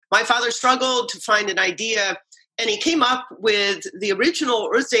My father struggled to find an idea, and he came up with the original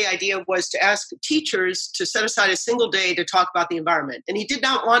Earth Day idea was to ask teachers to set aside a single day to talk about the environment. And he did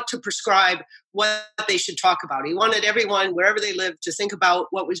not want to prescribe what they should talk about. He wanted everyone, wherever they lived, to think about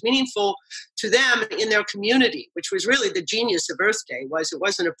what was meaningful to them in their community, which was really the genius of Earth Day. It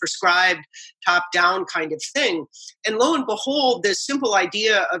wasn't a prescribed top-down kind of thing. And lo and behold, this simple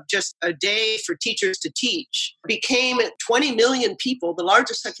idea of just a day for teachers to teach became 20 million people, the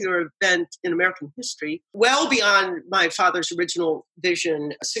largest secular event in American history, well beyond my father's original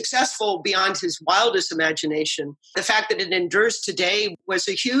vision, successful beyond his wildest imagination. The fact that it endures today was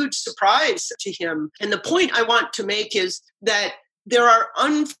a huge surprise to him. And the point I want to make is that there are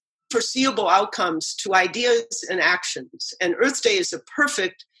unforeseeable outcomes to ideas and actions. And Earth Day is a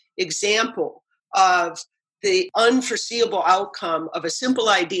perfect example of the unforeseeable outcome of a simple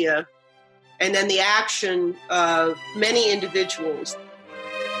idea and then the action of many individuals.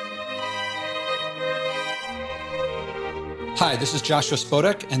 Hi, this is Joshua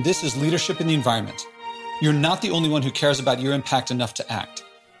Spodek, and this is Leadership in the Environment. You're not the only one who cares about your impact enough to act.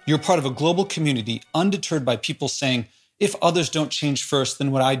 You're part of a global community undeterred by people saying, if others don't change first,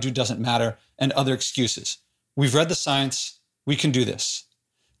 then what I do doesn't matter, and other excuses. We've read the science. We can do this.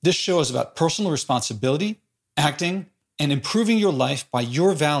 This show is about personal responsibility, acting, and improving your life by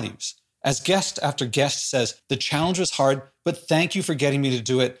your values. As guest after guest says, the challenge was hard, but thank you for getting me to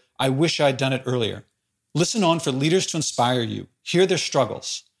do it. I wish I'd done it earlier. Listen on for leaders to inspire you, hear their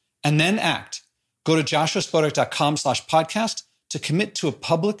struggles, and then act. Go to joshuaspodek.com/podcast to commit to a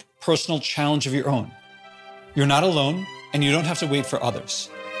public, personal challenge of your own. You're not alone, and you don't have to wait for others.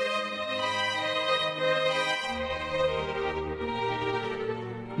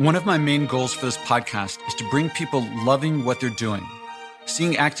 One of my main goals for this podcast is to bring people loving what they're doing,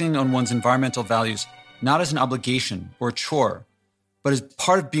 seeing acting on one's environmental values not as an obligation or a chore, but as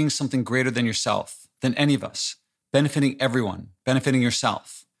part of being something greater than yourself, than any of us, benefiting everyone, benefiting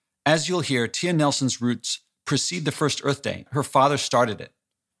yourself. As you'll hear, Tia Nelson's roots precede the first Earth Day. Her father started it.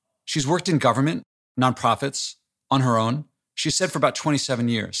 She's worked in government, nonprofits, on her own. She said for about 27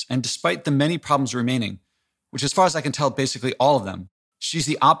 years. And despite the many problems remaining, which as far as I can tell, basically all of them, she's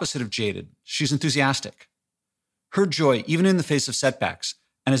the opposite of jaded. She's enthusiastic. Her joy, even in the face of setbacks,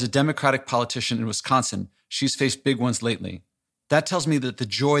 and as a Democratic politician in Wisconsin, she's faced big ones lately. That tells me that the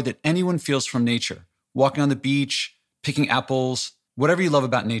joy that anyone feels from nature, walking on the beach, picking apples, whatever you love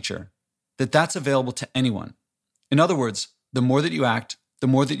about nature, that's available to anyone. In other words, the more that you act, the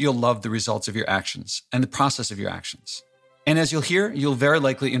more that you'll love the results of your actions and the process of your actions. And as you'll hear, you'll very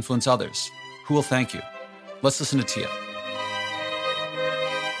likely influence others who will thank you. Let's listen to Tia.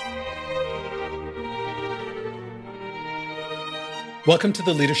 Welcome to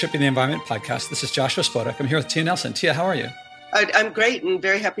the Leadership in the Environment podcast. This is Joshua Spodek. I'm here with Tia Nelson. Tia, how are you? I'm great and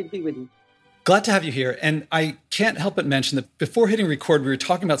very happy to be with you. Glad to have you here. And I can't help but mention that before hitting record, we were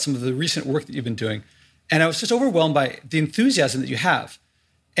talking about some of the recent work that you've been doing. And I was just overwhelmed by the enthusiasm that you have.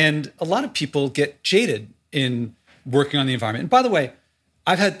 And a lot of people get jaded in working on the environment. And by the way,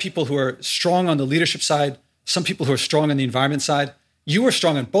 I've had people who are strong on the leadership side, some people who are strong on the environment side. You are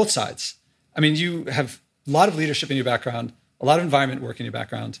strong on both sides. I mean, you have a lot of leadership in your background, a lot of environment work in your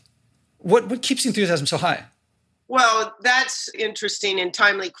background. What keeps the enthusiasm so high? Well, that's interesting and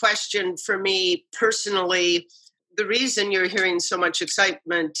timely question for me personally. The reason you're hearing so much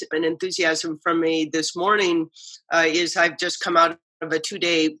excitement and enthusiasm from me this morning is I've just come out of a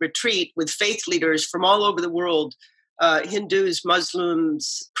 2-day retreat with faith leaders from all over the world, Hindus,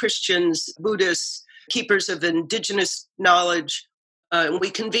 Muslims, Christians, Buddhists, keepers of indigenous knowledge. We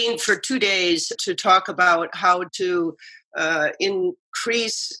convened for 2 days to talk about how to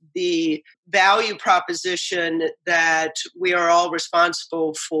increase the value proposition that we are all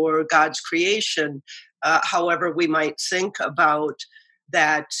responsible for God's creation, however we might think about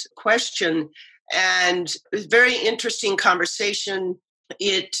that question. And it was a very interesting conversation.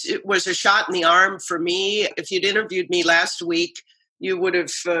 It was a shot in the arm for me. If you'd interviewed me last week, you would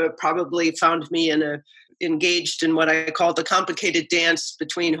have probably found me engaged in what I call the complicated dance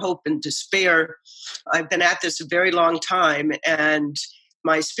between hope and despair. I've been at this a very long time, and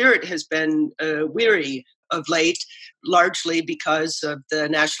my spirit has been weary of late, largely because of the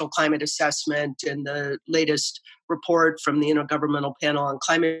National Climate Assessment and the latest report from the Intergovernmental Panel on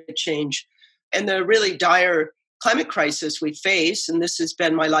Climate Change and the really dire climate crisis we face. And this has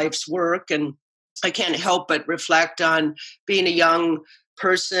been my life's work, and I can't help but reflect on being a young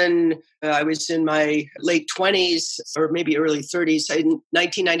person. I was in my late 20s or maybe early 30s. In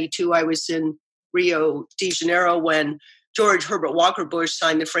 1992, I was in Rio de Janeiro when George Herbert Walker Bush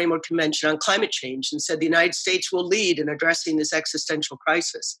signed the Framework Convention on Climate Change and said the United States will lead in addressing this existential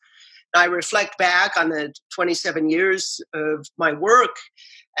crisis. I reflect back on the 27 years of my work,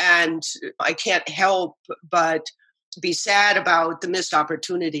 and I can't help but be sad about the missed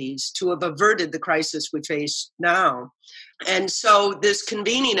opportunities to have averted the crisis we face now. And so this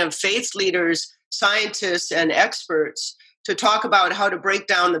convening of faith leaders, scientists, and experts to talk about how to break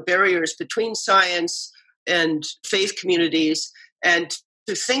down the barriers between science and faith communities and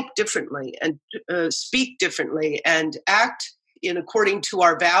to think differently and speak differently and act in according to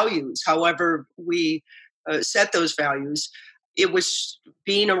our values, however we set those values. It was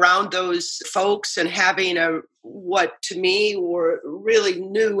being around those folks and having what to me were really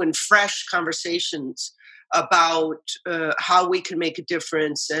new and fresh conversations about how we can make a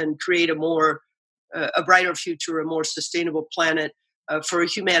difference and create a brighter future, a more sustainable planet for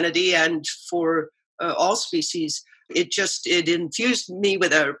humanity and for all species. It infused me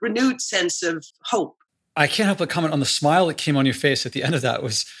with a renewed sense of hope. I can't help but comment on the smile that came on your face at the end of that.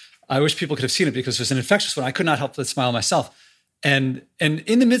 I wish people could have seen it because it was an infectious one. I could not help but smile myself. And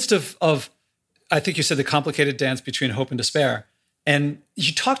in the midst of I think you said the complicated dance between hope and despair. And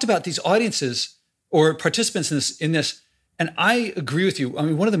you talked about these audiences or participants in this. And I agree with you. I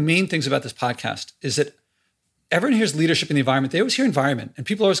mean, one of the main things about this podcast is that everyone hears leadership in the environment. They always hear environment. And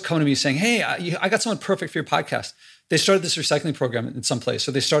people always come to me saying, hey, I got someone perfect for your podcast. They started this recycling program in some place.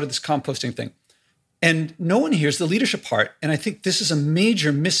 So they started this composting thing. And no one hears the leadership part. And I think this is a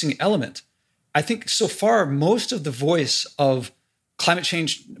major missing element. I think so far, most of the voice of climate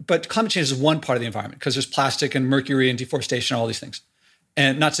change, but climate change is one part of the environment because there's plastic and mercury and deforestation, all these things.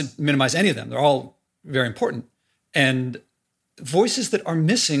 And not to minimize any of them. They're all very important. And voices that are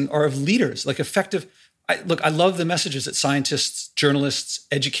missing are of leaders, like effective. I love the messages that scientists, journalists,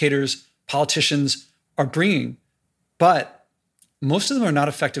 educators, politicians are bringing, but most of them are not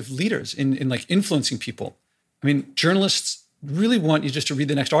effective leaders in like influencing people. I mean, journalists really want you just to read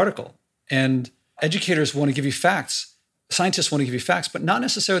the next article, and educators want to give you facts. Scientists want to give you facts, but not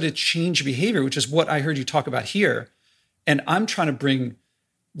necessarily to change behavior, which is what I heard you talk about here. And I'm trying to bring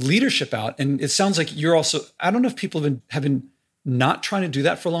leadership out. And it sounds like you're also, I don't know if people have been not trying to do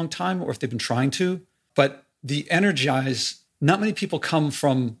that for a long time or if they've been trying to, but the energize, not many people come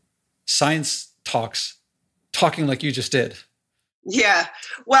from science talks talking like you just did. Yeah.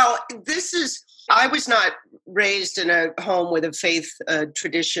 Well, I was not raised in a home with a faith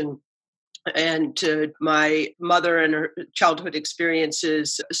tradition. And my mother and her childhood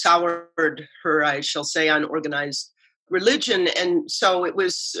experiences soured her, I shall say, on organized religion. And so it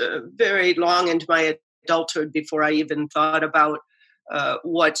was very long into my adulthood before I even thought about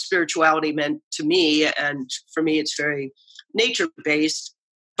what spirituality meant to me. And for me, it's very nature-based.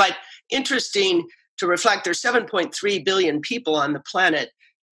 But interesting to reflect, there's 7.3 billion people on the planet.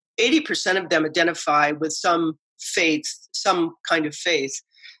 80% of them identify with some faith, some kind of faith.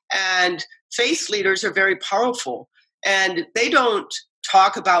 And faith leaders are very powerful. And they don't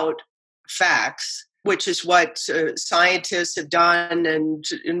talk about facts, which is what scientists have done, and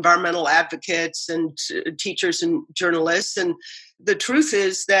environmental advocates and teachers and journalists. And the truth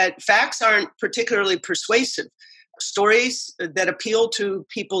is that facts aren't particularly persuasive. Stories that appeal to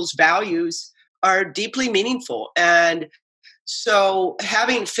people's values are deeply meaningful. And so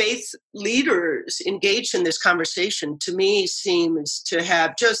having faith leaders engaged in this conversation, to me, seems to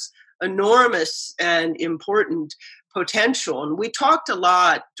have just enormous and important potential. And we talked a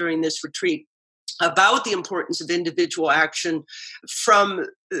lot during this retreat about the importance of individual action from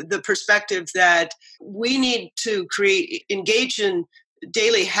the perspective that we need to engage in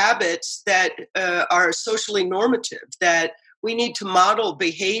daily habits that are socially normative, that we need to model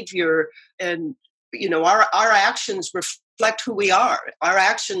behavior, and our actions reflect who we are. Our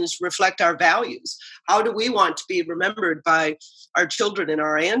actions reflect our values. How do we want to be remembered by our children and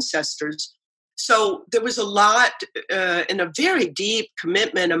our ancestors? So there was a lot and a very deep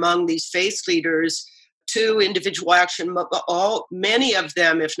commitment among these faith leaders to individual action. Many of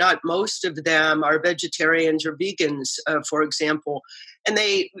them, if not most of them, are vegetarians or vegans, for example. And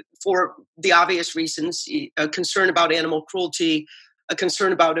they, for the obvious reasons, a concern about animal cruelty, a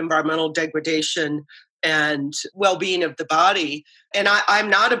concern about environmental degradation and well-being of the body. And I'm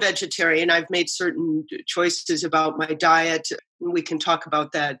not a vegetarian. I've made certain choices about my diet. We can talk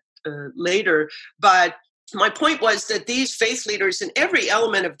about that later. But my point was that these faith leaders in every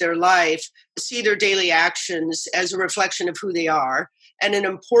element of their life see their daily actions as a reflection of who they are. and an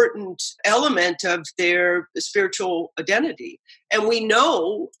important element of their spiritual identity. And we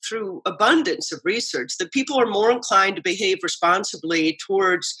know through abundance of research that people are more inclined to behave responsibly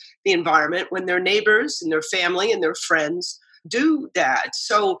towards the environment when their neighbors and their family and their friends do that.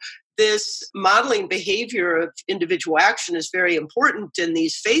 So this modeling behavior of individual action is very important, and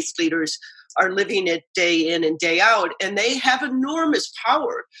these faith leaders are living it day in and day out, and they have enormous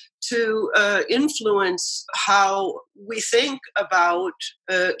power to influence how we think about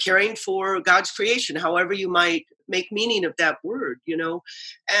caring for God's creation, however you might make meaning of that word,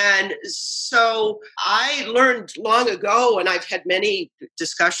 And so I learned long ago, and I've had many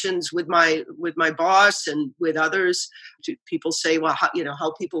discussions with my boss and with others. People say, well,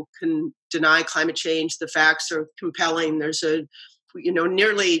 how people can deny climate change. The facts are compelling. There's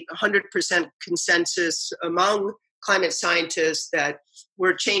nearly 100% consensus among climate scientists that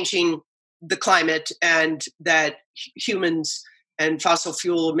we're changing the climate, and that humans and fossil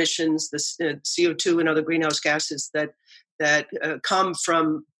fuel emissions, the CO2 and other greenhouse gases that come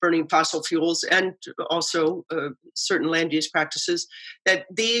from burning fossil fuels, and also certain land use practices, that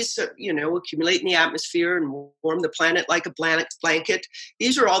these accumulate in the atmosphere and warm the planet like a blanket.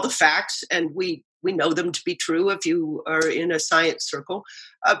 These are all the facts, and we know them to be true if you are in a science circle,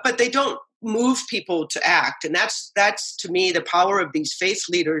 but they don't move people to act. And that's to me the power of these faith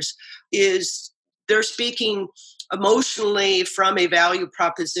leaders, is they're speaking emotionally from a value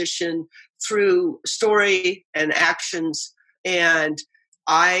proposition through story and actions. And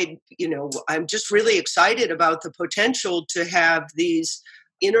I'm just really excited about the potential to have these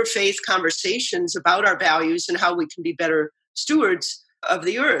interfaith conversations about our values and how we can be better stewards of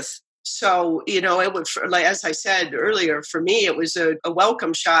the earth. So, it was, as I said earlier, for me, it was a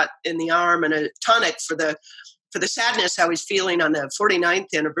welcome shot in the arm and a tonic for the sadness I was feeling on the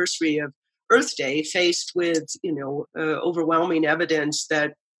 49th anniversary of Earth Day, faced with, overwhelming evidence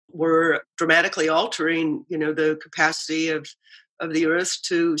that we're dramatically altering, the capacity of the earth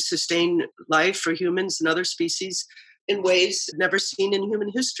to sustain life for humans and other species in ways never seen in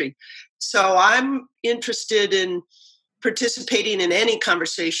human history. So I'm interested in participating in any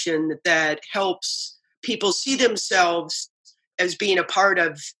conversation that helps people see themselves as being a part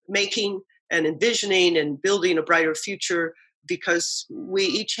of making and envisioning and building a brighter future, because we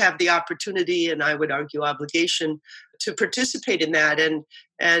each have the opportunity, and I would argue obligation, to participate in that.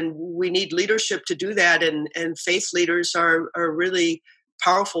 And we need leadership to do that. And faith leaders are a really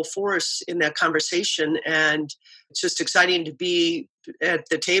powerful force in that conversation. And it's just exciting to be at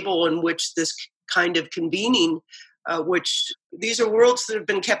the table in which this kind of convening, which these are worlds that have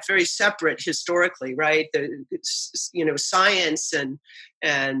been kept very separate historically, right? Science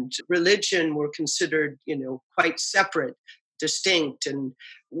and religion were considered, quite separate, distinct, and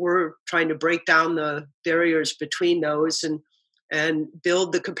we're trying to break down the barriers between those and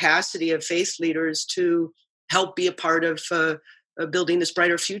build the capacity of faith leaders to help be a part of building this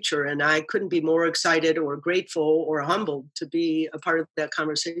brighter future. And I couldn't be more excited or grateful or humbled to be a part of that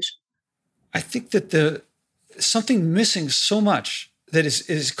conversation. I think that something missing so much that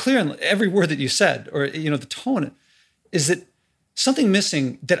is clear in every word that you said, or the tone, is that something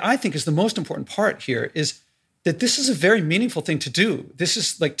missing that I think is the most important part here is that this is a very meaningful thing to do. This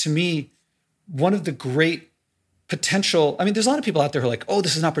is, like, to me, one of the great potential. I mean, there's a lot of people out there who are like, oh,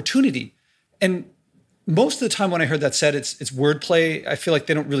 this is an opportunity. And most of the time when I heard that said, it's wordplay. I feel like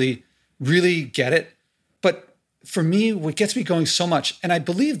they don't really get it. But for me, what gets me going so much, and I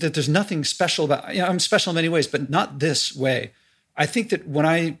believe that there's nothing special about, I'm special in many ways, but not this way. I think that when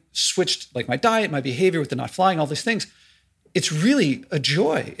I switched, like, my diet, my behavior with the not flying, all these things, it's really a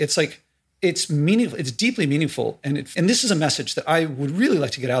joy. It's like, it's meaningful. It's deeply meaningful. And this is a message that I would really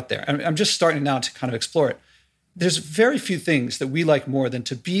like to get out there. I'm just starting now to kind of explore it. There's very few things that we like more than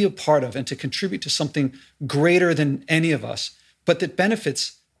to be a part of and to contribute to something greater than any of us, but that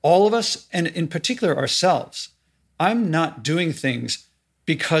benefits all of us, and in particular ourselves. I'm not doing things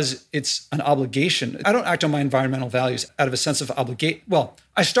because it's an obligation. I don't act on my environmental values out of a sense of obligation. Well,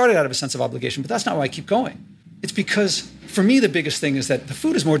 I started out of a sense of obligation, but that's not why I keep going. It's because for me, the biggest thing is that the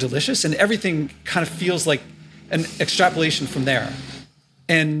food is more delicious and everything kind of feels like an extrapolation from there.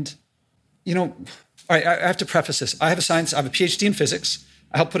 And, I have to preface this. I have a PhD in physics.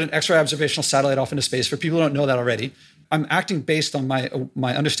 I helped put an X-ray observational satellite off into space. For people who don't know that already, I'm acting based on my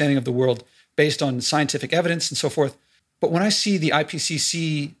understanding of the world, based on scientific evidence and so forth. But when I see the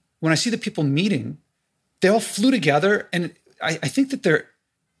IPCC, when I see the people meeting, they all flew together. And I think that they're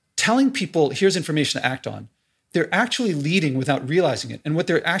telling people, here's information to act on. They're actually leading without realizing it. And what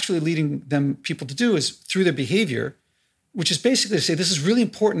they're actually leading people to do is through their behavior, which is basically to say, this is really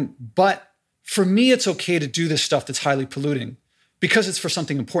important, but for me, it's okay to do this stuff that's highly polluting. because it's for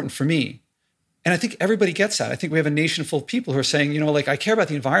something important for me. And I think everybody gets that. I think we have a nation full of people who are saying, like, I care about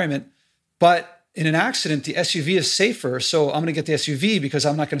the environment, but in an accident, the SUV is safer. So I'm going to get the SUV because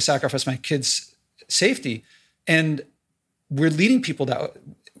I'm not going to sacrifice my kids' safety. And we're leading people that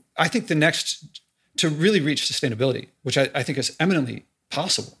I think the next to really reach sustainability, which I think is eminently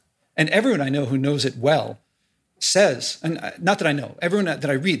possible. And everyone I know who knows it well says, and not that I know, everyone that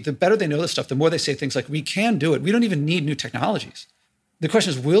I read, the better they know this stuff, the more they say things like, we can do it. We don't even need new technologies. The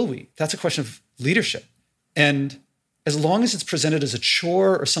question is, will we? That's a question of leadership. And as long as it's presented as a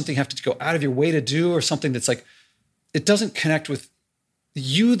chore or something you have to go out of your way to do, or something that's like, it doesn't connect with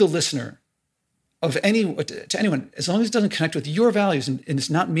you, the listener, to anyone, as long as it doesn't connect with your values and it's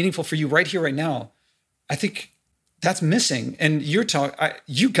not meaningful for you right here, right now, I think that's missing. And you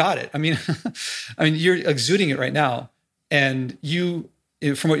got it. I mean, you're exuding it right now. And you,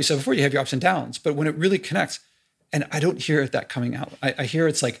 from what you said before, you have your ups and downs. But when it really connects, and I don't hear that coming out. I hear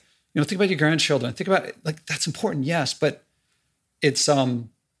it's like, think about your grandchildren. Think about it, like, that's important, yes, but it's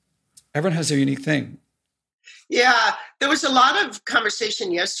everyone has their unique thing. Yeah, there was a lot of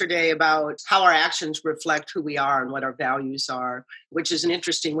conversation yesterday about how our actions reflect who we are and what our values are, which is an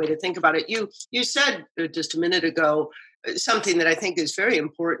interesting way to think about it. You said just a minute ago something that I think is very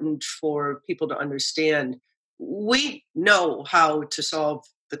important for people to understand. We know how to solve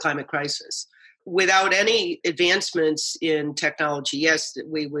the climate crisis. Without any advancements in technology, yes,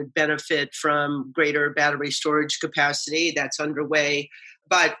 we would benefit from greater battery storage capacity. That's underway.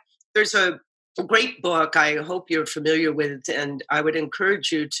 But there's a great book I hope you're familiar with, and I would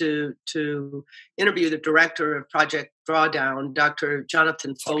encourage you to interview the director of Project Drawdown, Dr.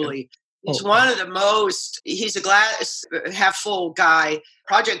 Jonathan Foley. Okay. He's a glass half full guy.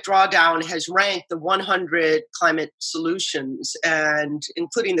 Project Drawdown has ranked the 100 climate solutions, and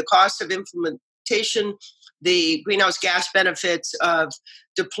including the cost of implementation, the greenhouse gas benefits of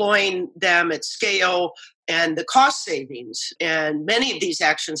deploying them at scale, and the cost savings. And many of these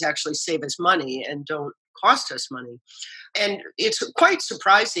actions actually save us money and don't cost us money. And it's a quite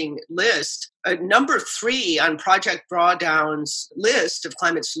surprising list. Number 3 on Project Drawdown's list of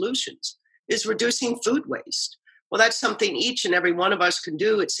climate solutions is reducing food waste. Well, that's something each and every one of us can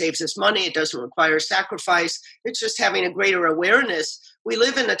do. It saves us money. It doesn't require sacrifice. It's just having a greater awareness. We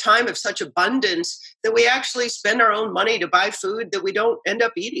live in a time of such abundance that we actually spend our own money to buy food that we don't end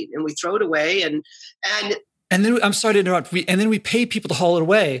up eating, and we throw it away. And then I'm sorry to interrupt. And then we pay people to haul it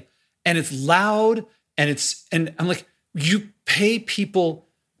away, and it's loud, and I'm like, you pay people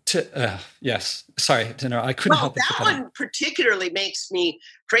to yes. Sorry to interrupt. I couldn't help it. That one particularly makes me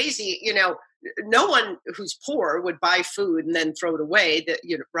crazy. No one who's poor would buy food and then throw it away.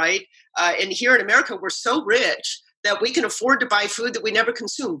 Right? And here in America, we're so rich that we can afford to buy food that we never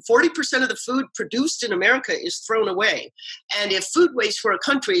consume. 40% of the food produced in America is thrown away. And if food waste for a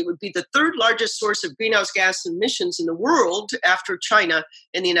country would be the 3rd largest source of greenhouse gas emissions in the world after China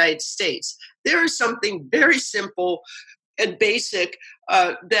and the United States. There is something very simple and basic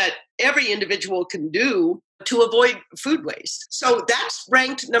that every individual can do to avoid food waste. So that's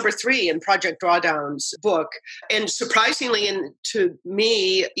ranked number 3 in Project Drawdown's book. And surprisingly, to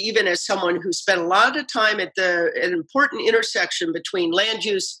me, even as someone who spent a lot of time at an important intersection between land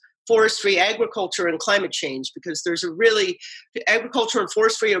use, forestry, agriculture, and climate change, because agriculture and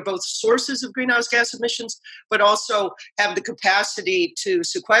forestry are both sources of greenhouse gas emissions, but also have the capacity to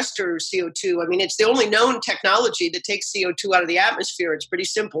sequester CO2. I mean, it's the only known technology that takes CO2 out of the atmosphere. It's pretty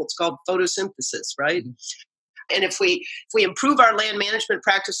simple. It's called photosynthesis, right? Mm-hmm. And if we improve our land management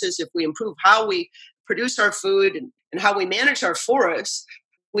practices, if we improve how we produce our food and how we manage our forests,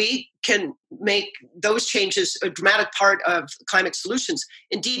 we can make those changes a dramatic part of climate solutions.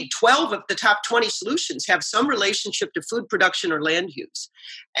 Indeed, 12 of the top 20 solutions have some relationship to food production or land use.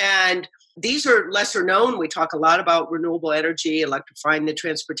 And these are lesser known. We talk a lot about renewable energy, electrifying the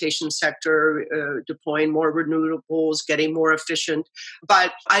transportation sector, deploying more renewables, getting more efficient.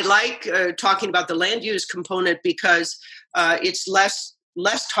 But I like talking about the land use component because it's less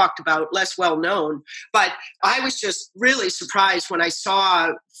talked about, less well known. But I was just really surprised when I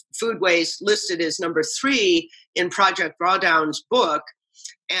saw food waste listed as number 3 in Project Drawdown's book.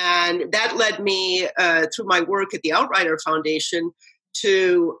 And that led me, through my work at the Outrider Foundation,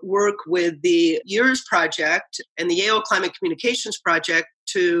 to work with the YEARS Project and the Yale Climate Communications Project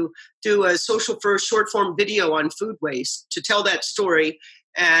to do a social first short form video on food waste, to tell that story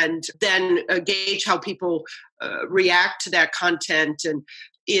and then gauge how people react to that content. And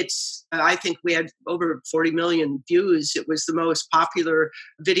I think we had over 40 million views. It was the most popular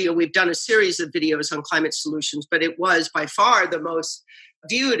video. We've done a series of videos on climate solutions, but it was by far the most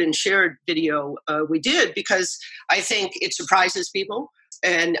viewed and shared video we did, because I think it surprises people.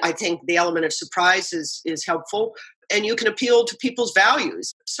 And I think the element of surprise is helpful. And you can appeal to people's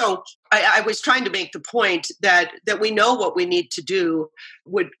values. So I was trying to make the point that we know what we need to do.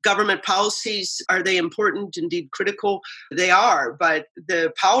 Would government policies, are they important, indeed critical? They are, but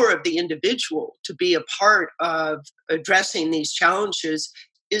the power of the individual to be a part of addressing these challenges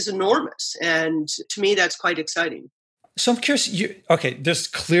is enormous. And to me, that's quite exciting. So I'm curious, there's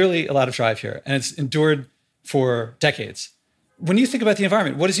clearly a lot of drive here, and it's endured for decades. When you think about the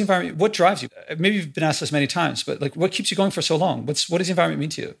environment, what is the environment? What drives you? Maybe you've been asked this many times, but like, what keeps you going for so long? What does the environment mean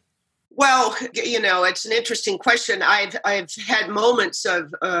to you? Well, it's an interesting question. I've had moments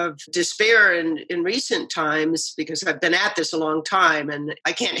of despair in recent times, because I've been at this a long time, and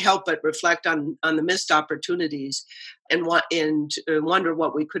I can't help but reflect on the missed opportunities and wonder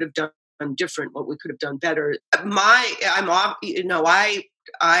what we could have done different, what we could have done better.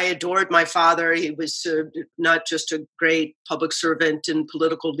 I adored my father. He was not just a great public servant and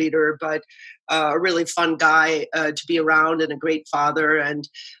political leader, but a really fun guy to be around, and a great father. And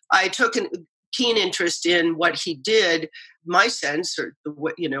I took a keen interest in what he did. My sense, or the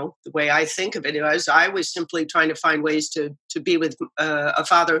way I think of it, is I was simply trying to find ways to be with a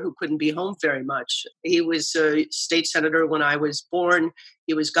father who couldn't be home very much. He was a state senator when I was born.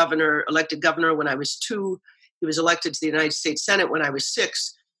 He was elected governor when I was 2. He was elected to the United States Senate when I was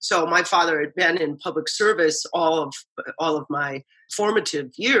 6. So my father had been in public service all of my formative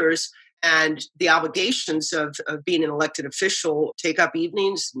years, and the obligations of being an elected official take up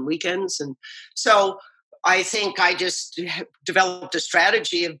evenings and weekends. And so I think I just developed a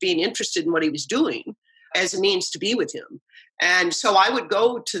strategy of being interested in what he was doing as a means to be with him. And so I would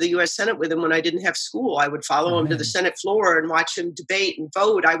go to the U.S. Senate with him when I didn't have school. I would follow him to the Senate floor and watch him debate and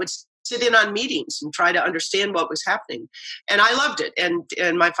vote. I would sit in on meetings and try to understand what was happening. And I loved it.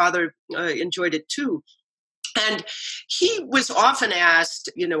 And my father enjoyed it too. And he was often asked,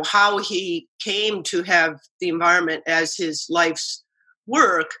 how he came to have the environment as his life's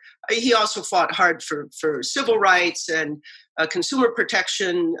work. He also fought hard for civil rights and consumer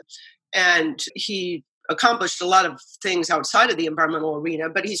protection. And he accomplished a lot of things outside of the environmental arena,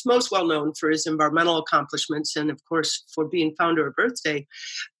 but he's most well known for his environmental accomplishments and, of course, for being founder of Earth Day.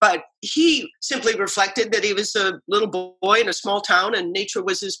 But he simply reflected that he was a little boy in a small town and nature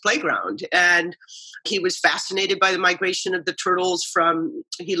was his playground. And he was fascinated by the migration of the turtles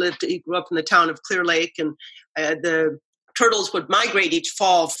he grew up in the town of Clear Lake, and the turtles would migrate each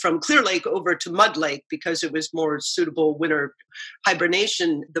fall from Clear Lake over to Mud Lake because it was more suitable winter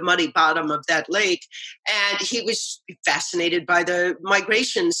hibernation, the muddy bottom of that lake. And he was fascinated by the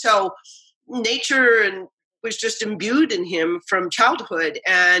migration. So nature was just imbued in him from childhood.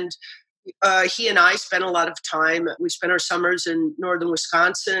 And he and I spent a lot of time. We spent our summers in northern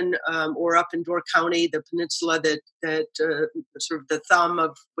Wisconsin or up in Door County, the peninsula that sort of the thumb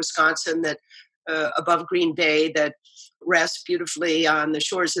of Wisconsin that above Green Bay that rests beautifully on the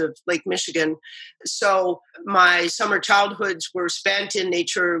shores of Lake Michigan. So my summer childhoods were spent in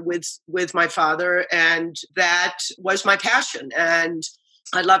nature with my father, and that was my passion. And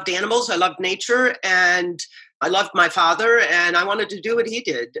I loved animals, I loved nature, and I loved my father, and I wanted to do what he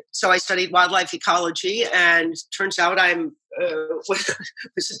did. So I studied wildlife ecology, and turns out I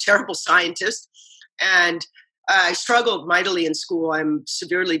was a terrible scientist. And I struggled mightily in school. I'm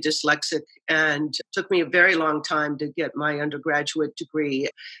severely dyslexic, and it took me a very long time to get my undergraduate degree,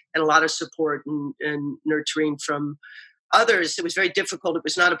 and a lot of support and nurturing from others. It was very difficult. It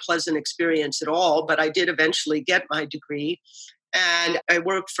was not a pleasant experience at all, but I did eventually get my degree. And I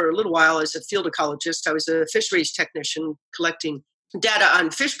worked for a little while as a field ecologist. I was a fisheries technician collecting data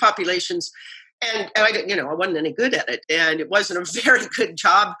on fish populations. And I wasn't any good at it. And it wasn't a very good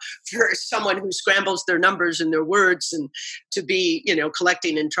job for someone who scrambles their numbers and their words and to be,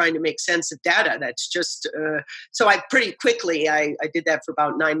 collecting and trying to make sense of data. That's just, so I pretty quickly, I did that for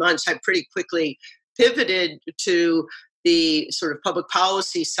about 9 months. I pretty quickly pivoted to the sort of public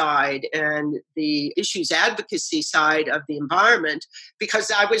policy side and the issues advocacy side of the environment,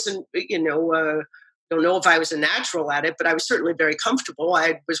 because I wasn't, don't know if I was a natural at it, but I was certainly very comfortable.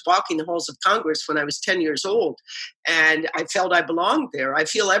 I was walking the halls of Congress when I was 10 years old, and I felt I belonged there. I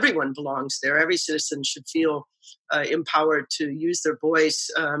feel everyone belongs there. Every citizen should feel empowered to use their voice,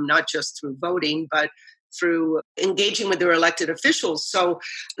 not just through voting, but through engaging with their elected officials. So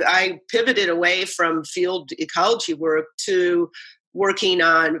I pivoted away from field ecology work to working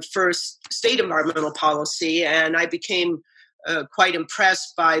on first state environmental policy, and I became quite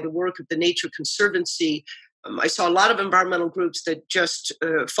impressed by the work of the Nature Conservancy. I saw a lot of environmental groups that just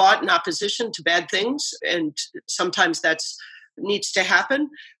fought in opposition to bad things, and sometimes that's needs to happen.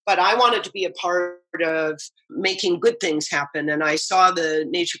 But I wanted to be a part of making good things happen. And I saw the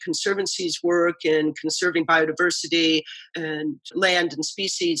Nature Conservancy's work in conserving biodiversity and land and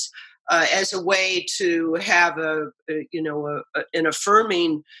species as a way to have an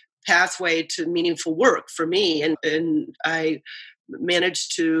affirming pathway to meaningful work for me. And I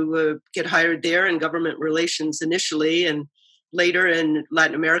managed to get hired there in government relations initially, and later in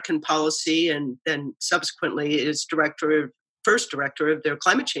Latin American policy, and then subsequently as first director of their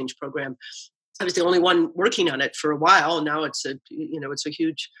climate change program. I was the only one working on it for a while. Now it's a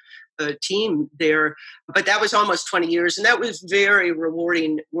huge team there, but that was almost 20 years, and that was very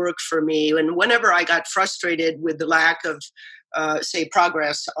rewarding work for me. And whenever I got frustrated with the lack of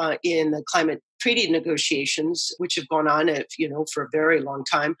progress in the climate treaty negotiations, which have gone on, for a very long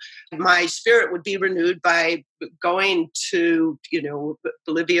time, my spirit would be renewed by going to,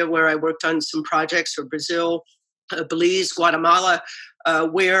 Bolivia, where I worked on some projects, or Brazil, Belize, Guatemala,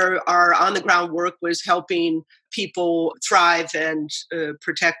 where our on-the-ground work was helping people thrive and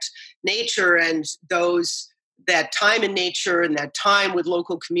protect nature, and that time in nature and that time with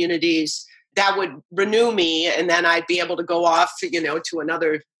local communities, that would renew me, and then I'd be able to go off, to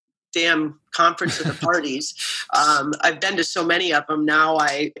another damn conference of the parties. I've been to so many of them now.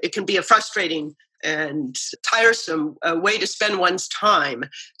 It can be a frustrating and tiresome way to spend one's time.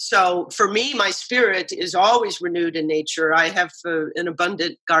 So for me, my spirit is always renewed in nature. I have an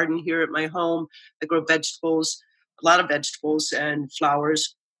abundant garden here at my home. I grow vegetables, a lot of vegetables and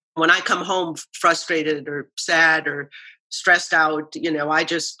flowers. When I come home frustrated or sad or stressed out, I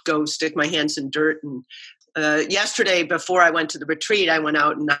just go stick my hands in dirt. And yesterday, before I went to the retreat, I went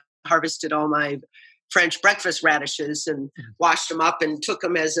out and harvested all my French breakfast radishes and washed them up and took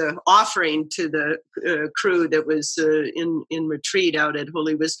them as an offering to the crew that was in retreat out at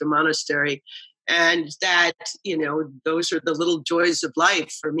Holy Wisdom Monastery. And that, those are the little joys of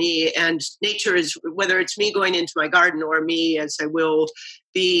life for me. And nature is, whether it's me going into my garden or me, as I will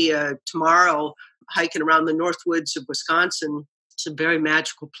be tomorrow, hiking around the North Woods of Wisconsin. It's a very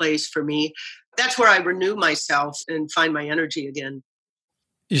magical place for me. That's where I renew myself and find my energy again.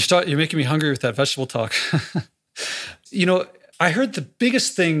 You're making me hungry with that vegetable talk. I heard the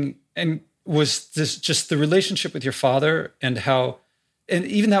biggest thing was just the relationship with your father, and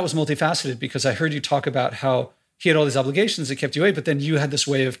even that was multifaceted, because I heard you talk about how he had all these obligations that kept you away, but then you had this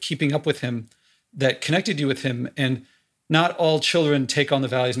way of keeping up with him that connected you with him. And not all children take on the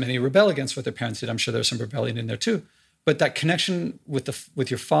values. Many rebel against what their parents did. I'm sure there's some rebellion in there too. But that connection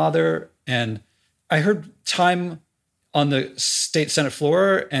with your father, and I heard time on the state Senate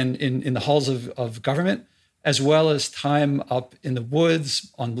floor and in the halls of government, as well as time up in the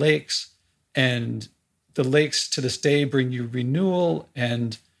woods on lakes. And the lakes to this day bring you renewal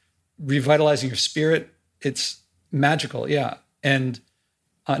and revitalizing your spirit. It's magical, yeah. And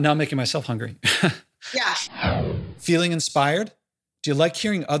now I'm making myself hungry. Yeah. Feeling inspired? Do you like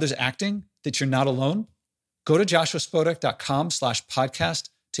hearing others acting that you're not alone? Go to joshuaspodek.com/podcast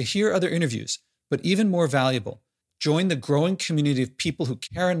to hear other interviews, but even more valuable, join the growing community of people who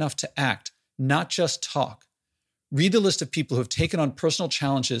care enough to act, not just talk. Read the list of people who have taken on personal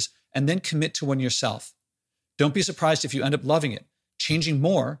challenges and then commit to one yourself. Don't be surprised if you end up loving it, changing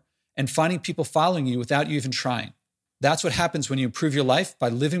more, and finding people following you without you even trying. That's what happens when you improve your life by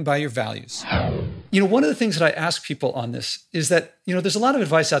living by your values. One of the things that I ask people on this is that, there's a lot of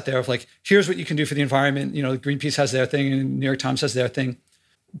advice out there of like, here's what you can do for the environment. Greenpeace has their thing and New York Times has their thing.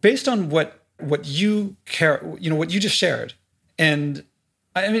 Based on what you care, what you just shared. And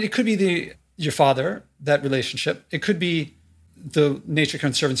I mean, it could be your father, that relationship. It could be the Nature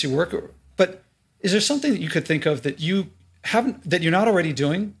Conservancy work. But is there something that you could think of that you're not already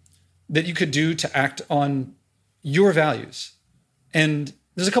doing, that you could do to act on your values? And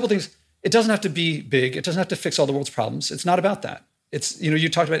there's a couple things. It doesn't have to be big. It doesn't have to fix all the world's problems. It's not about that. It's, you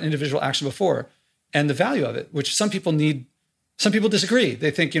talked about individual action before and the value of it, which some people need. Some people disagree.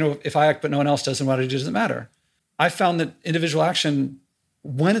 They think, if I act but no one else does, then what I do doesn't matter. I found that individual action,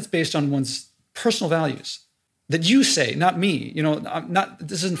 when it's based on one's personal values, that you say, not me,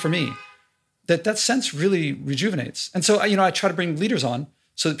 this isn't for me, that sense really rejuvenates. And so, I try to bring leaders on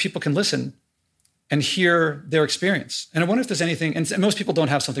so that people can listen and hear their experience. And I wonder if there's anything, and most people don't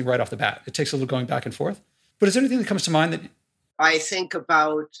have something right off the bat. It takes a little going back and forth. But is there anything that comes to mind that? I think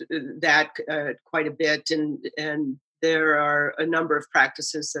about that quite a bit, and there are a number of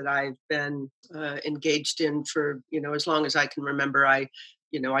practices that I've been engaged in for, as long as I can remember. I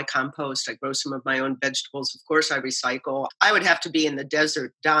compost, I grow some of my own vegetables. Of course, I recycle. I would have to be in the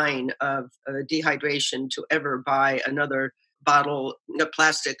desert dying of dehydration to ever buy another bottle, a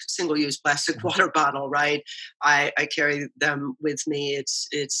plastic, single-use plastic water bottle, right? I carry them with me.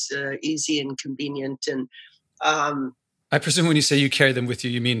 It's easy and convenient. And I presume when you say you carry them with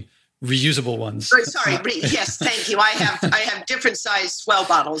you, you mean reusable ones. Sorry, yes, thank you. I have different size Swell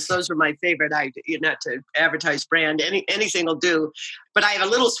bottles. Those are my favorite. Not to advertise brand, anything will do. But I have a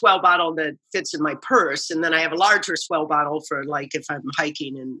little Swell bottle that fits in my purse, and then I have a larger Swell bottle for like if I'm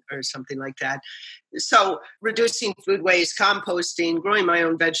hiking or something like that. So reducing food waste, composting, growing my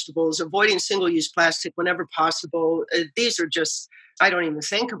own vegetables, avoiding single-use plastic whenever possible. These are just, I don't even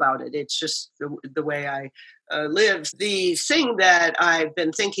think about it. It's just the way I live. The thing that I've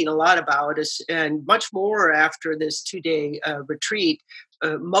been thinking a lot about is, and much more after this 2-day retreat,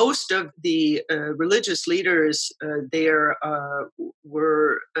 most of the religious leaders there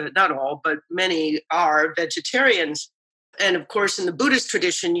were, not all, but many are vegetarians. And of course, in the Buddhist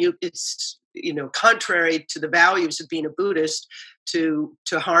tradition, it's contrary to the values of being a Buddhist to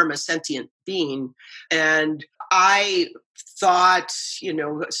harm a sentient being. And I thought,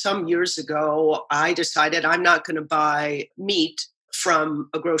 some years ago, I decided I'm not going to buy meat from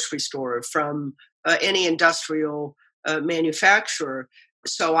a grocery store, from any industrial manufacturer.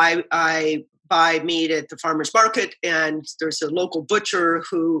 So I buy meat at the farmer's market, and there's a local butcher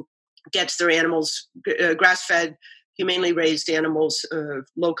who gets their animals grass-fed, humanely raised animals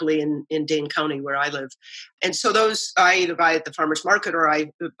locally in Dane County where I live. And so those I either buy at the farmer's market or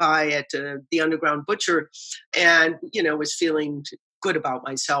I buy at the underground butcher, and, was feeling good about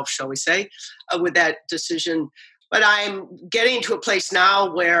myself, shall we say, with that decision. But I'm getting to a place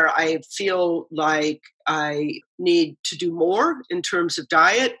now where I feel like I need to do more in terms of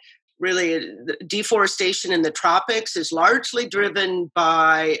diet. Really, deforestation in the tropics is largely driven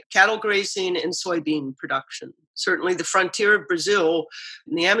by cattle grazing and soybean production. Certainly the frontier of Brazil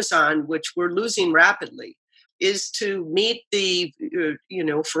and the Amazon, which we're losing rapidly, is to meet the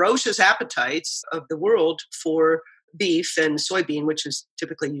ferocious appetites of the world for beef and soybean, which is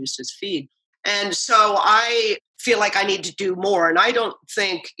typically used as feed. And so I feel like I need to do more. And I don't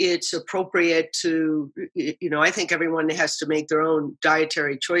think it's appropriate to, I think everyone has to make their own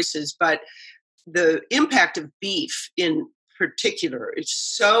dietary choices. But the impact of beef in particular is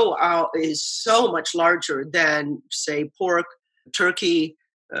so much larger than, say, pork, turkey,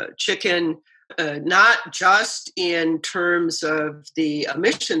 chicken, not just in terms of the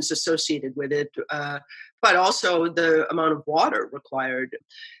emissions associated with it, but also the amount of water required.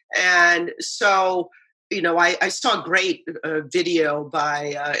 And so, I saw a great video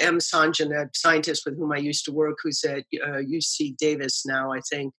by M. Sanjan, a scientist with whom I used to work, who's at UC Davis now, I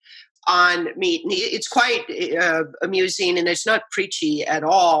think, on meat. And it's quite amusing, and it's not preachy at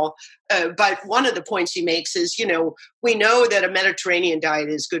all. But one of the points he makes is, we know that a Mediterranean diet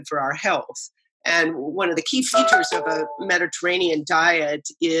is good for our health. And one of the key features of a Mediterranean diet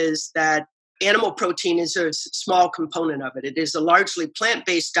is that animal protein is a small component of it. It is a largely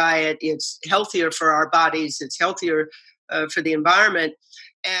plant-based diet. It's healthier for our bodies. It's healthier for the environment.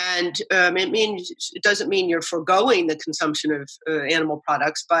 And it doesn't mean you're foregoing the consumption of animal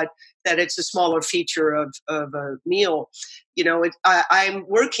products, but that it's a smaller feature of a meal. I'm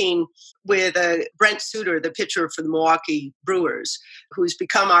working with Brent Suter, the pitcher for the Milwaukee Brewers, who's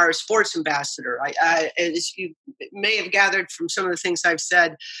become our sports ambassador. As you may have gathered from some of the things I've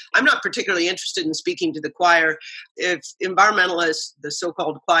said, I'm not particularly interested in speaking to the choir. If environmentalists, the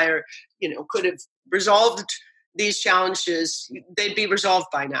so-called choir, could have resolved these challenges, they'd be resolved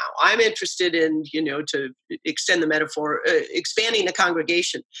by now. I'm interested in, to extend the metaphor, expanding the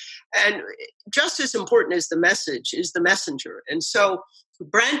congregation. And just as important as the message is the messenger. And so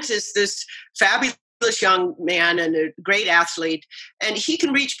Brent is this fabulous young man and a great athlete, and he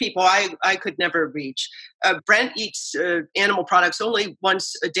can reach people I could never reach. Brent eats animal products only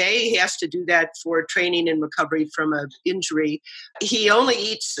once a day. He has to do that for training and recovery from an injury. He only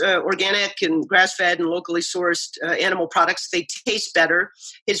eats organic and grass-fed and locally sourced animal products. They taste better.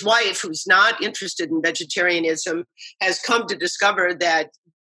 His wife, who's not interested in vegetarianism, has come to discover that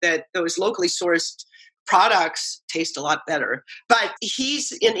those locally sourced products taste a lot better. But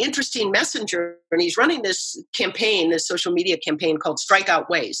he's an interesting messenger, and he's running this campaign, this social media campaign called Strike Out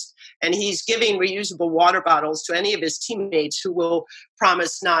Waste. And he's giving reusable water bottles to any of his teammates who will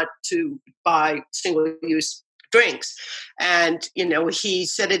promise not to buy single-use drinks. And, he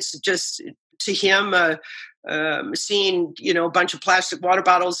said it's just, to him, seeing, a bunch of plastic water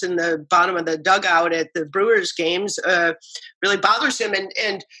bottles in the bottom of the dugout at the Brewers games really bothers him.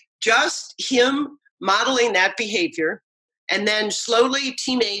 And just him modeling that behavior, and then slowly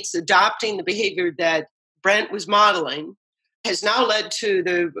teammates adopting the behavior that Brent was modeling, has now led to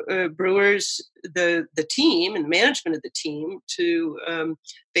the Brewers, the team and management of the team to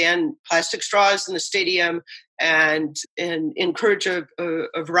ban plastic straws in the stadium and encourage a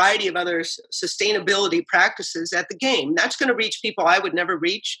variety of other sustainability practices at the game. That's going to reach people I would never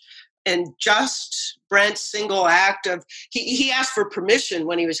reach. And just Brent's single act of, he asked for permission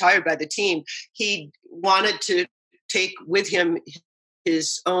when he was hired by the team. He wanted to take with him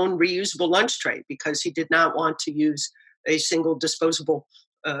his own reusable lunch tray because he did not want to use a single disposable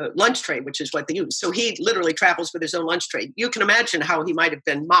lunch tray, which is what they use. So he literally travels with his own lunch tray. You can imagine how he might have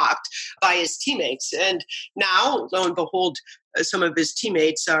been mocked by his teammates. And now, lo and behold, some of his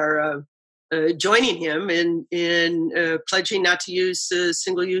teammates are joining him in pledging not to use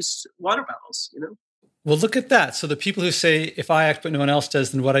single-use water bottles, Well, look at that. So the people who say, if I act but no one else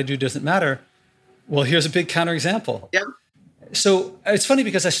does, then what I do doesn't matter. Well, here's a big counterexample. Yeah. So it's funny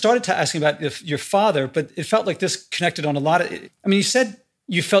because I started to asking about your father, but it felt like this connected on a lot of, you said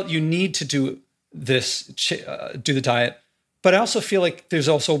you felt you need to do this, do the diet, but I also feel like there's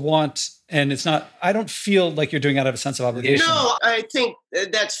also want, and it's not, I don't feel like you're doing it out of a sense of obligation. No, I think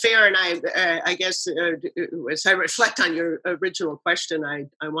that's fair. And I guess as I reflect on your original question, I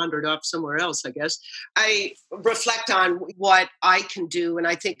wandered off somewhere else, I guess. I reflect on what I can do. And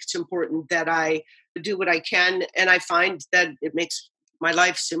I think it's important that I do what I can. And I find that it makes my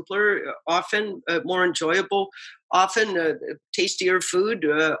life simpler, often more enjoyable, often tastier food,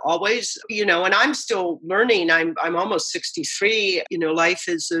 always, and I'm still learning. I'm almost 63. Life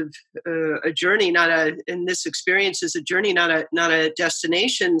is a journey, and this experience is a journey, not a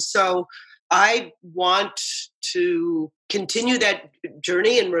destination. So I want to continue that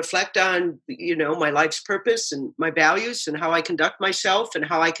journey and reflect on, my life's purpose and my values and how I conduct myself and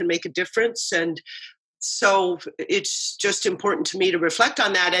how I can make a difference. And so it's just important to me to reflect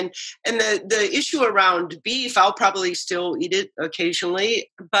on that. And the issue around beef, I'll probably still eat it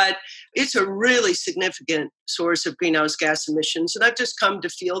occasionally, but it's a really significant source of greenhouse gas emissions. And I've just come to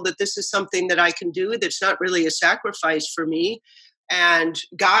feel that this is something that I can do that's not really a sacrifice for me. And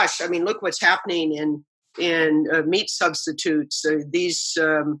gosh, look what's happening in meat substitutes. What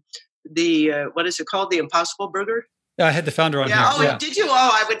is it called? The Impossible Burger? Yeah, I had the founder on here. Oh, did you?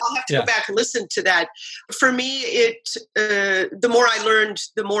 I'll have to go back and listen to that. For me, the more I learned,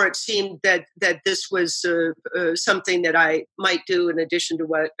 the more it seemed that this was something that I might do in addition to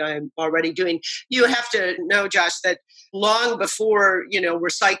what I'm already doing. You have to know, Josh, that long before,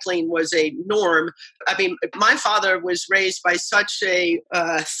 recycling was a norm. My father was raised by such a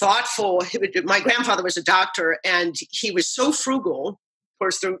thoughtful, my grandfather was a doctor, and he was so frugal. Of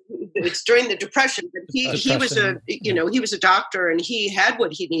course, it's during the Depression, but he was he was a doctor, and he had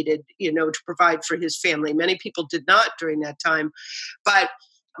what he needed, to provide for his family. Many people did not during that time, but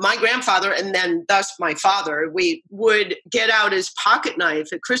my grandfather, and then thus my father, we would get out his pocket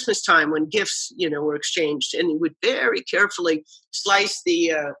knife at Christmas time when gifts, were exchanged, and he would very carefully slice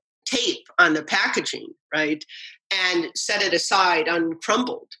the tape on the packaging, right, and set it aside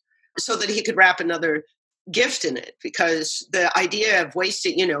uncrumbled, so that he could wrap another gift in it, because the idea of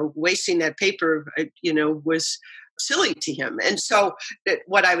wasting that paper, was silly to him. And so the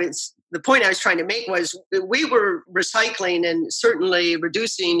point I was trying to make was we were recycling and certainly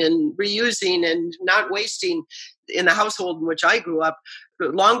reducing and reusing and not wasting in the household in which I grew up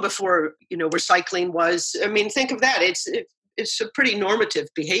long before, recycling was, think of that. It's a pretty normative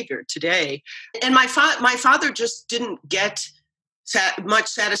behavior today. And my father just didn't get much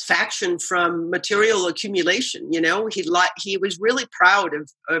satisfaction from material accumulation. He was really proud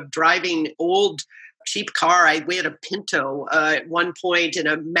of driving old cheap car. We had a Pinto at one point and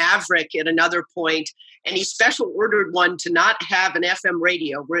a Maverick at another point, and he special ordered one to not have an FM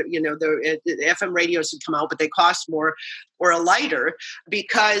radio. The FM radios had come out, but they cost more, or a lighter,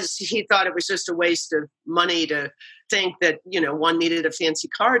 because he thought it was just a waste of money to think that one needed a fancy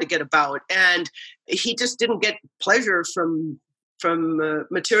car to get about, and he just didn't get pleasure from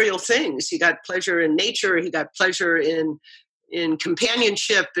material things. He got pleasure in nature. He got pleasure in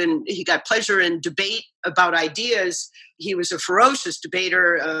companionship, and he got pleasure in debate about ideas. He was a ferocious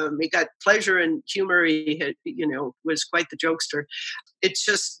debater. He got pleasure in humor. He had, was quite the jokester. It's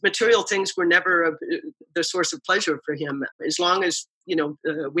just material things were never the source of pleasure for him. As long as,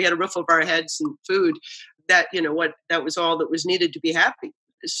 we had a roof over our heads and food, that was all that was needed to be happy.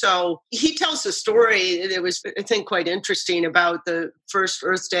 So he tells a story that was, I think, quite interesting about the first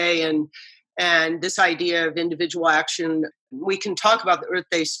Earth Day and And this idea of individual action, we can talk about the Earth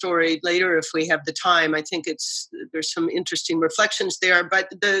Day story later if we have the time. I think there's some interesting reflections there. But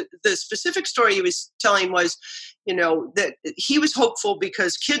the specific story he was telling was, that he was hopeful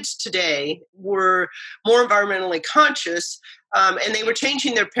because kids today were more environmentally conscious, and they were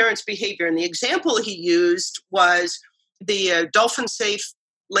changing their parents' behavior. And the example he used was the dolphin safe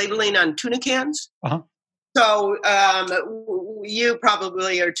labeling on tuna cans. Uh-huh. So you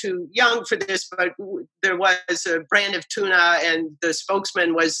probably are too young for this, but there was a brand of tuna, and the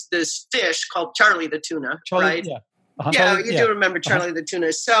spokesman was this fish called Charlie the tuna, Charlie, right? Yeah, Charlie, you do remember Charlie the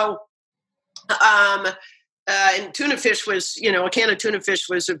tuna. So, and tuna fish was, a can of tuna fish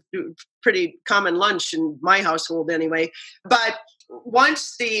was a pretty common lunch in my household anyway. But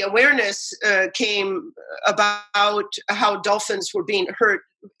once the awareness came about how dolphins were being hurt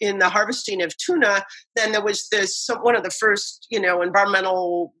in the harvesting of tuna, then there was one of the first,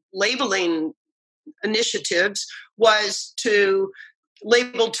 environmental labeling initiatives was to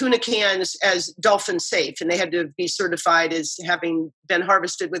label tuna cans as dolphin safe, and they had to be certified as having been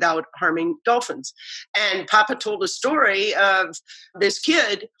harvested without harming dolphins. And Papa told a story of this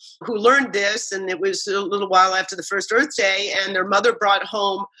kid who learned this, and it was a little while after the first Earth Day, and their mother brought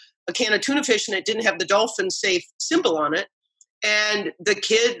home a can of tuna fish, and it didn't have the dolphin safe symbol on it. And the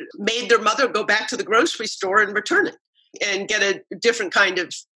kid made their mother go back to the grocery store and return it and get a different kind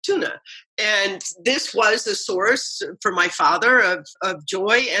of tuna. And this was a source for my father of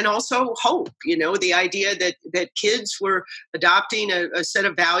joy and also hope, the idea that kids were adopting a set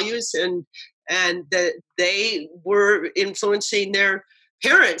of values and that they were influencing their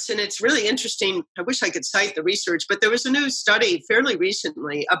parents. And it's really interesting. I wish I could cite the research, but there was a new study fairly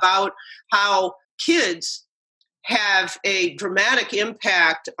recently about how kids have a dramatic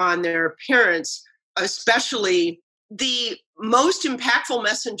impact on their parents, especially the most impactful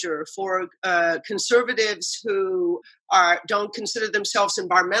messenger for conservatives who don't consider themselves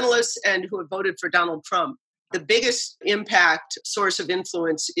environmentalists and who have voted for Donald Trump. The biggest impact source of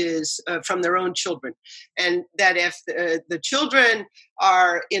influence is from their own children. And that if the children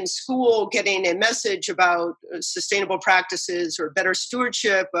are in school getting a message about sustainable practices or better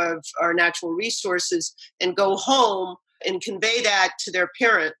stewardship of our natural resources and go home and convey that to their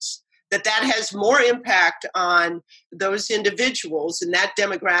parents, that has more impact on those individuals and that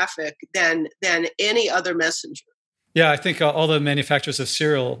demographic than any other messenger. Yeah, I think all the manufacturers of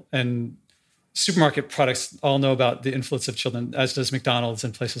cereal and supermarket products all know about the influence of children, as does McDonald's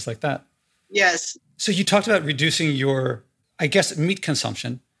and places like that. Yes. So you talked about reducing your, meat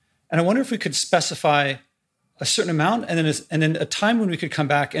consumption. And I wonder if we could specify a certain amount and then a time when we could come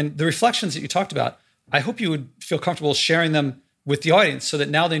back. And the reflections that you talked about, I hope you would feel comfortable sharing them with the audience so that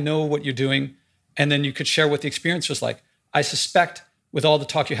now they know what you're doing. And then you could share what the experience was like. I suspect with all the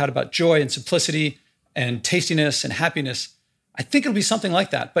talk you had about joy and simplicity and tastiness and happiness, I think it'll be something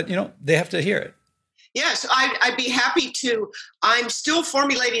like that, but they have to hear it. Yes, I'd be happy to. I'm still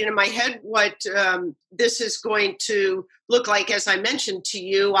formulating in my head what this is going to look like. As I mentioned to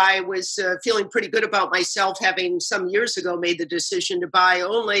you, I was feeling pretty good about myself, having some years ago made the decision to buy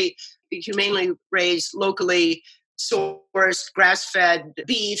only humanely raised, locally sourced, grass-fed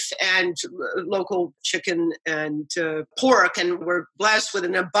beef and local chicken and pork, and we're blessed with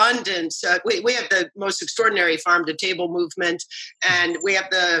an abundance. We have the most extraordinary farm-to-table movement, and we have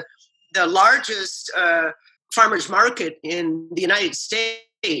the largest farmers market in the United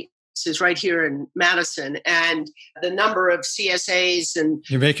States is right here in Madison, and the number of CSAs and...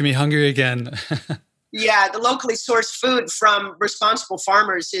 You're making me hungry again. Yeah, the locally sourced food from responsible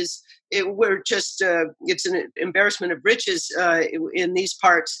farmers it's an embarrassment of riches in these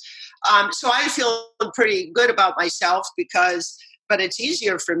parts. So I feel pretty good about myself but it's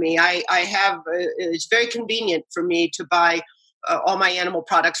easier for me. It's very convenient for me to buy all my animal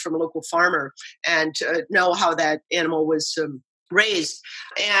products from a local farmer and know how that animal was raised.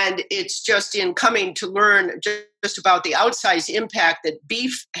 And it's just in coming to learn just about the outsized impact that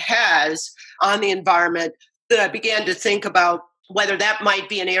beef has on the environment that I began to think about whether that might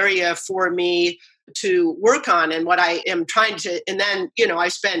be an area for me to work on and what I am trying to. And then, I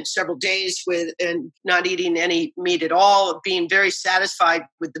spent several days and not eating any meat at all, being very satisfied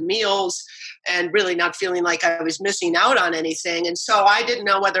with the meals and really not feeling like I was missing out on anything. And so I didn't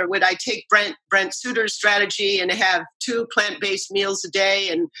know whether would I take Brent Suter's strategy and have 2 plant-based meals a day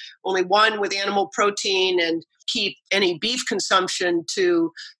and only 1 with animal protein and keep any beef consumption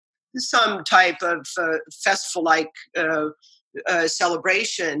to some type of festival-like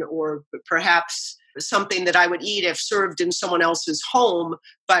celebration, or perhaps something that I would eat if served in someone else's home,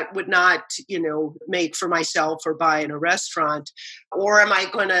 but would not, make for myself or buy in a restaurant? Or am I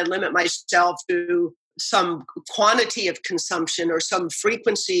going to limit myself to some quantity of consumption or some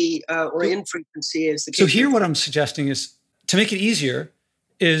frequency or infrequency is the case? So here what I'm suggesting is, to make it easier,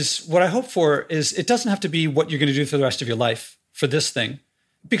 is what I hope for is it doesn't have to be what you're going to do for the rest of your life for this thing.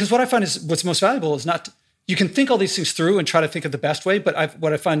 Because what I find is what's most valuable is not, you can think all these things through and try to think of the best way, but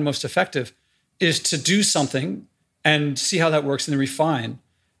what I find most effective is to do something and see how that works and then refine.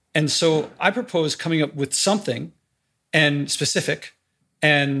 And so I propose coming up with something and specific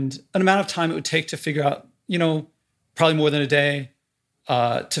and an amount of time it would take to figure out, probably more than a day,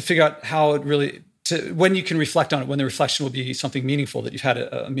 to figure out how it really, when you can reflect on it, when the reflection will be something meaningful, that you've had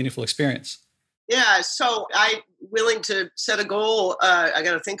a meaningful experience. Yeah, so I'm willing to set a goal. I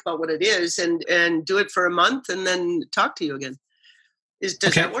got to think about what it is and do it for a month and then talk to you again. Does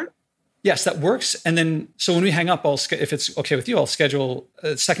that work? Yes, that works. And then, so when we hang up, if it's okay with you, I'll schedule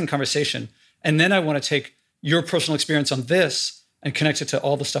a second conversation. And then I want to take your personal experience on this and connect it to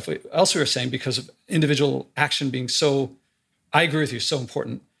all the stuff else we were saying, because of individual action being so, I agree with you, so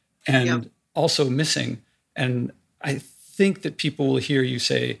important and also missing. And I think that people will hear you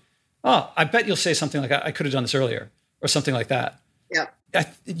say, oh, I bet you'll say something like, I could have done this earlier, or something like that. Yeah. It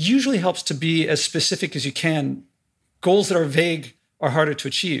usually helps to be as specific as you can. Goals that are vague are harder to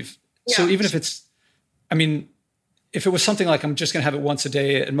achieve. Yeah. So even if if it was something like, I'm just going to have it once a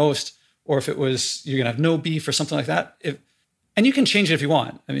day at most, or if it was, you're going to have no beef or something like that, and you can change it if you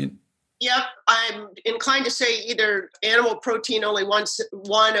want. Yep. I'm inclined to say either animal protein only one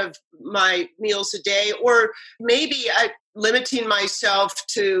of my meals a day, or maybe limiting myself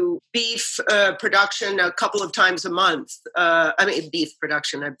to beef production a couple of times a month. Beef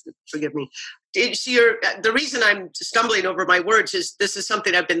production, forgive me. The reason I'm stumbling over my words is this is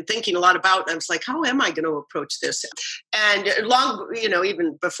something I've been thinking a lot about. And I was like, how am I going to approach this? And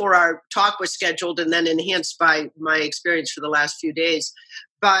even before our talk was scheduled and then enhanced by my experience for the last few days.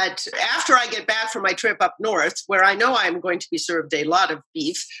 But after I get back from my trip up north, where I know I'm going to be served a lot of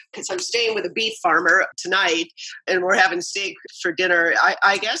beef, because I'm staying with a beef farmer tonight and we're having steak for dinner,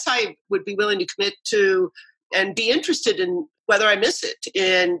 I guess I would be willing to commit to and be interested in whether I miss it,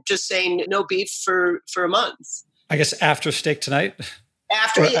 in just saying no beef for a month. I guess after steak tonight?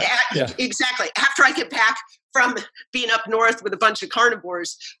 Exactly. After I get back from being up north with a bunch of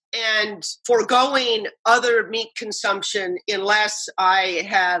carnivores and foregoing other meat consumption unless I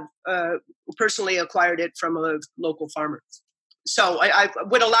have personally acquired it from a local farmer. So I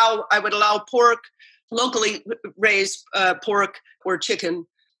would allow pork, locally raised pork or chicken,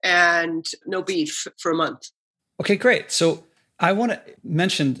 and no beef for a month. Okay, great. So I want to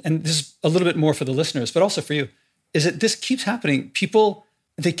mention, and this is a little bit more for the listeners, but also for you, is that this keeps happening. People,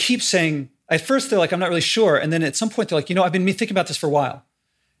 they keep saying, at first they're like, I'm not really sure. And then at some point they're like, I've been thinking about this for a while.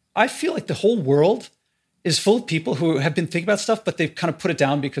 I feel like the whole world is full of people who have been thinking about stuff, but they've kind of put it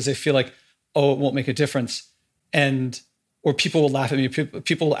down because they feel like, oh, it won't make a difference. Or people will laugh at me.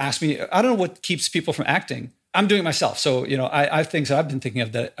 People will ask me, I don't know what keeps people from acting. I'm doing it myself. So, I have things that I've been thinking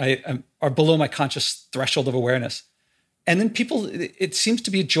of that are below my conscious threshold of awareness. And then people, it seems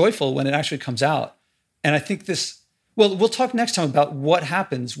to be joyful when it actually comes out. And I think we'll talk next time about what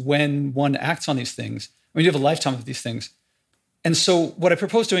happens when one acts on these things. You have a lifetime of these things. And so what I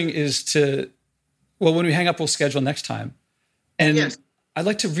propose doing is when we hang up, we'll schedule next time. And yes. I'd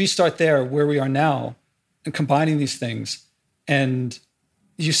like to restart there where we are now and combining these things. And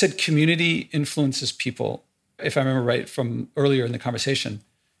you said community influences people, if I remember right from earlier in the conversation.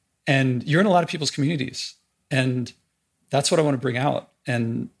 And you're in a lot of people's communities. And that's what I want to bring out.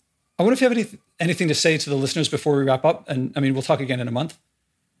 And I wonder if you have anything to say to the listeners before we wrap up. And we'll talk again in a month.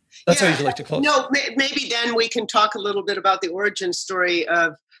 That's how you'd like to close. No, maybe then we can talk a little bit about the origin story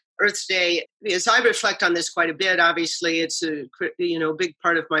of Earth Day. As I reflect on this quite a bit, obviously it's a big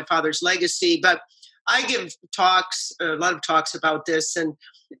part of my father's legacy, but I give a lot of talks about this. And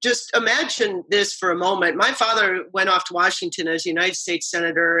just imagine this for a moment. My father went off to Washington as a United States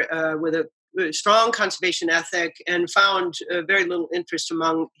Senator with a strong conservation ethic and found very little interest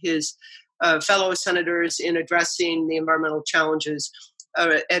among his fellow senators in addressing the environmental challenges.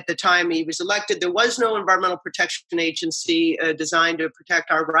 At the time he was elected, there was no environmental protection agency designed to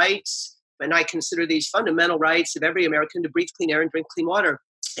protect our rights. And I consider these fundamental rights of every American to breathe clean air and drink clean water.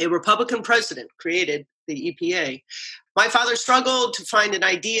 A Republican president created the EPA. My father struggled to find an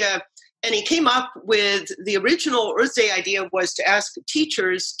idea And he came up with the original Earth Day idea was to ask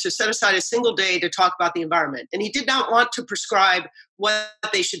teachers to set aside a single day to talk about the environment. And he did not want to prescribe what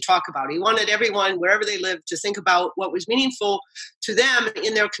they should talk about. He wanted everyone, wherever they lived, to think about what was meaningful to them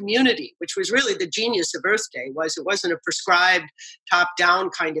in their community, which was really the genius of Earth Day. It wasn't a prescribed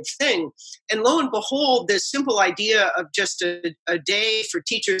top-down kind of thing. And lo and behold, this simple idea of just a day for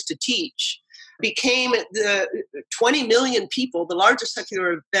teachers to teach became the 20 million people, the largest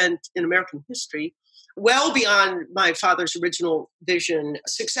secular event in American history, well beyond my father's original vision,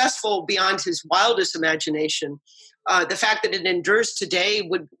 successful beyond his wildest imagination. The fact that it endures today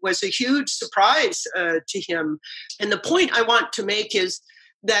was a huge surprise to him. And the point I want to make is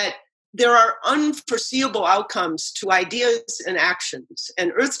that there are unforeseeable outcomes to ideas and actions.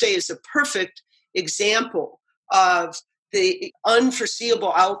 And Earth Day is a perfect example of the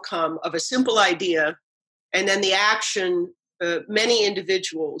unforeseeable outcome of a simple idea and then the action of many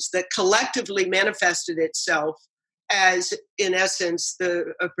individuals that collectively manifested itself as, in essence,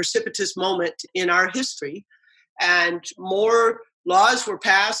 a precipitous moment in our history. And more laws were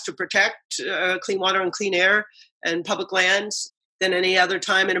passed to protect clean water and clean air and public lands than any other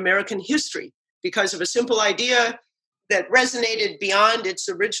time in American history because of a simple idea that resonated beyond its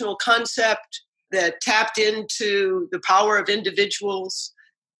original concept, that tapped into the power of individuals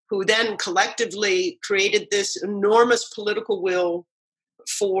who then collectively created this enormous political will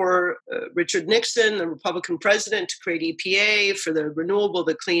for Richard Nixon, the Republican president, to create EPA, for the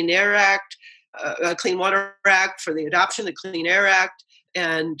the Clean Air Act, Clean Water Act, for the adoption of the Clean Air Act,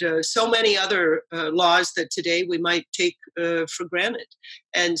 and so many other laws that today we might take for granted.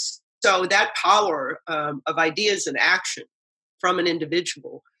 And so that power of ideas and action from an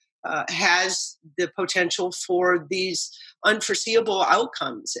individual has the potential for these unforeseeable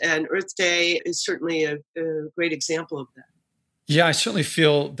outcomes. And Earth Day is certainly a great example of that. Yeah, I certainly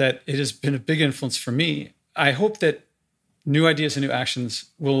feel that it has been a big influence for me. I hope that new ideas and new actions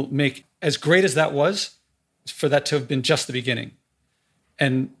will make, as great as that was, for that to have been just the beginning.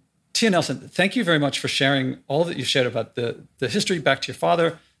 And Tia Nelson, thank you very much for sharing all that you've shared about the history back to your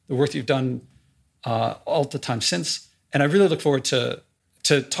father, the work that you've done all the time since. And I really look forward to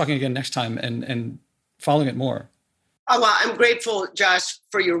talking again next time and following it more. Oh, well, I'm grateful, Josh,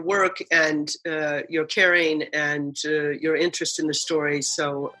 for your work and your caring and your interest in the story.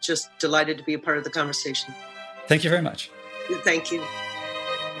 So just delighted to be a part of the conversation. Thank you very much. Thank you.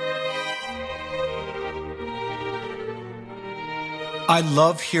 I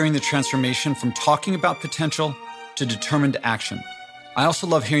love hearing the transformation from talking about potential to determined action. I also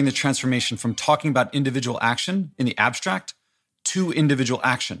love hearing the transformation from talking about individual action in the abstract to individual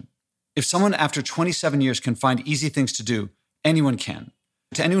action. If someone after 27 years can find easy things to do, anyone can.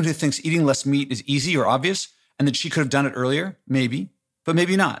 To anyone who thinks eating less meat is easy or obvious and that she could have done it earlier, maybe, but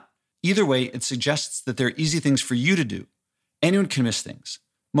maybe not. Either way, it suggests that there are easy things for you to do. Anyone can miss things.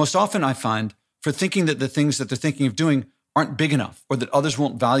 Most often I find for thinking that the things that they're thinking of doing aren't big enough or that others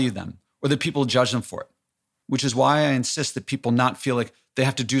won't value them or that people judge them for it, which is why I insist that people not feel like they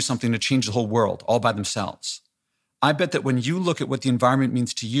have to do something to change the whole world all by themselves. I bet that when you look at what the environment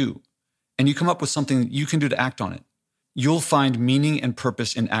means to you and you come up with something that you can do to act on it, you'll find meaning and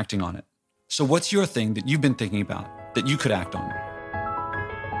purpose in acting on it. So what's your thing that you've been thinking about that you could act on?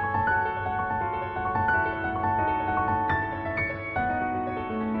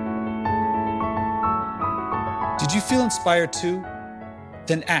 Did you feel inspired too?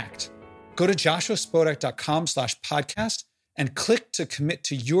 Then act. Go to joshuaspodek.com/podcast and click to commit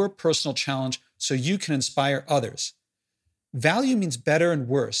to your personal challenge so you can inspire others. Value means better and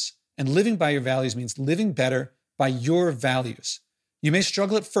worse, and living by your values means living better by your values. You may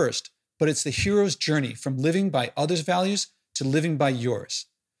struggle at first, but it's the hero's journey from living by others' values to living by yours.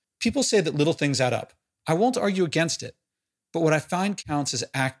 People say that little things add up. I won't argue against it, but what I find counts is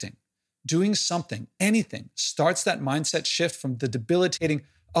acting. Doing something, anything, starts that mindset shift from the debilitating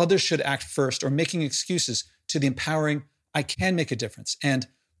others should act first or making excuses to the empowering I can make a difference, and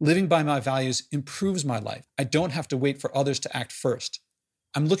living by my values improves my life. I don't have to wait for others to act first.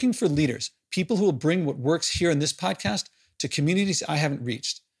 I'm looking for leaders, people who will bring what works here in this podcast to communities I haven't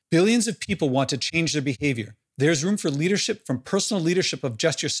reached. Billions of people want to change their behavior. There's room for leadership, from personal leadership of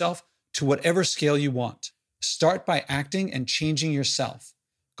just yourself to whatever scale you want. Start by acting and changing yourself.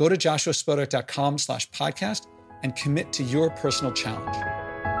 Go to joshuaspodek.com/podcast and commit to your personal challenge.